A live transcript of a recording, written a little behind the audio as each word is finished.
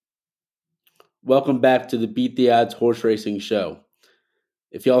Welcome back to the Beat the Odds Horse Racing Show.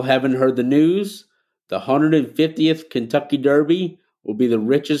 If y'all haven't heard the news, the 150th Kentucky Derby will be the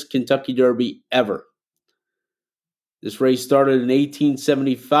richest Kentucky Derby ever. This race started in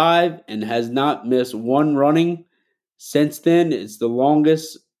 1875 and has not missed one running since then. It's the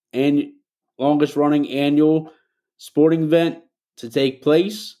longest running annual sporting event to take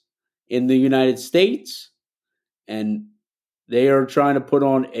place in the United States, and they are trying to put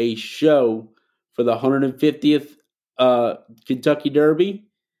on a show for the 150th Kentucky Derby.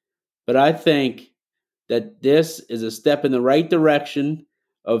 But I think that this is a step in the right direction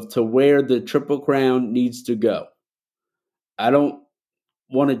of to where the Triple Crown needs to go. I don't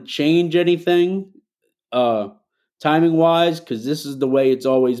want to change anything timing wise because this is the way it's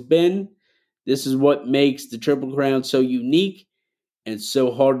always been. This is what makes the Triple Crown so unique and so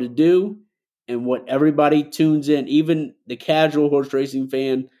hard to do, and what everybody tunes in, even the casual horse racing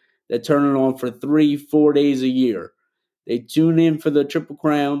fan that turn it on for 3-4 days a year. They tune in for the Triple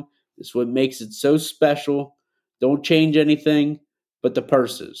Crown. It's what makes it so special. Don't change anything but the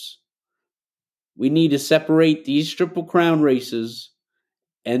purses. We need to separate these Triple Crown races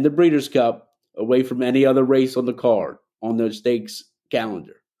and the Breeders' Cup away from any other race on the card, on the stakes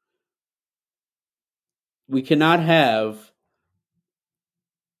calendar. We cannot have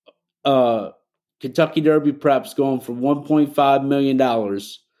Kentucky Derby preps going for $1.5 million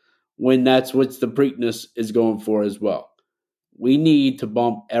when that's what the Preakness is going for as well. We need to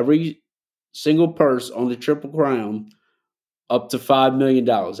bump every single purse on the Triple Crown up to $5 million.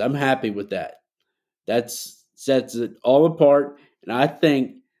 I'm happy with that. That sets it all apart, and I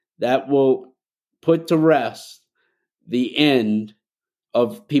think that will put to rest the end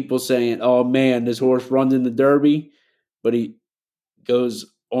of people saying, oh man, this horse runs in the Derby, but he goes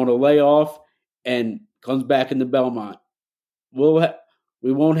on a layoff and comes back in the Belmont.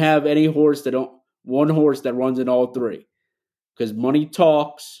 We won't have one horse that runs in all three, because money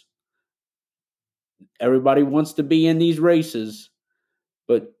talks. Everybody wants to be in these races,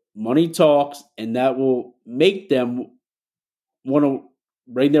 but money talks, and that will make them want to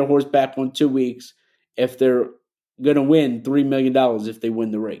bring their horse back on 2 weeks if they're going to win $3 million if they win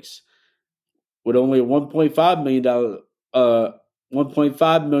the race. With only a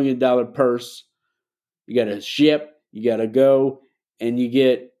 $1.5 million purse, you got to ship, you got to go, and you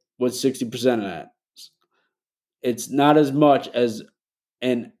get what's 60% of that. It's not as much as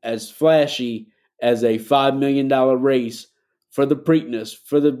and as flashy as a $5 million race for the Preakness,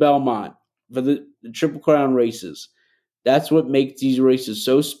 for the Belmont, for the Triple Crown races. That's what makes these races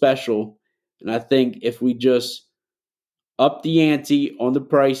so special. And I think if we just up the ante on the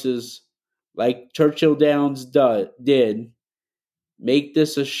prices like Churchill Downs did, make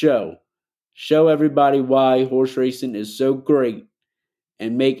this a show. Show everybody why horse racing is so great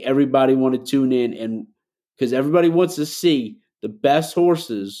and make everybody want to tune in, and because everybody wants to see the best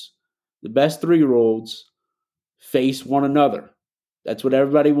horses, the best 3-year-olds face one another. That's what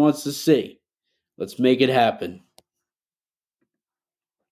everybody wants to see. Let's make it happen.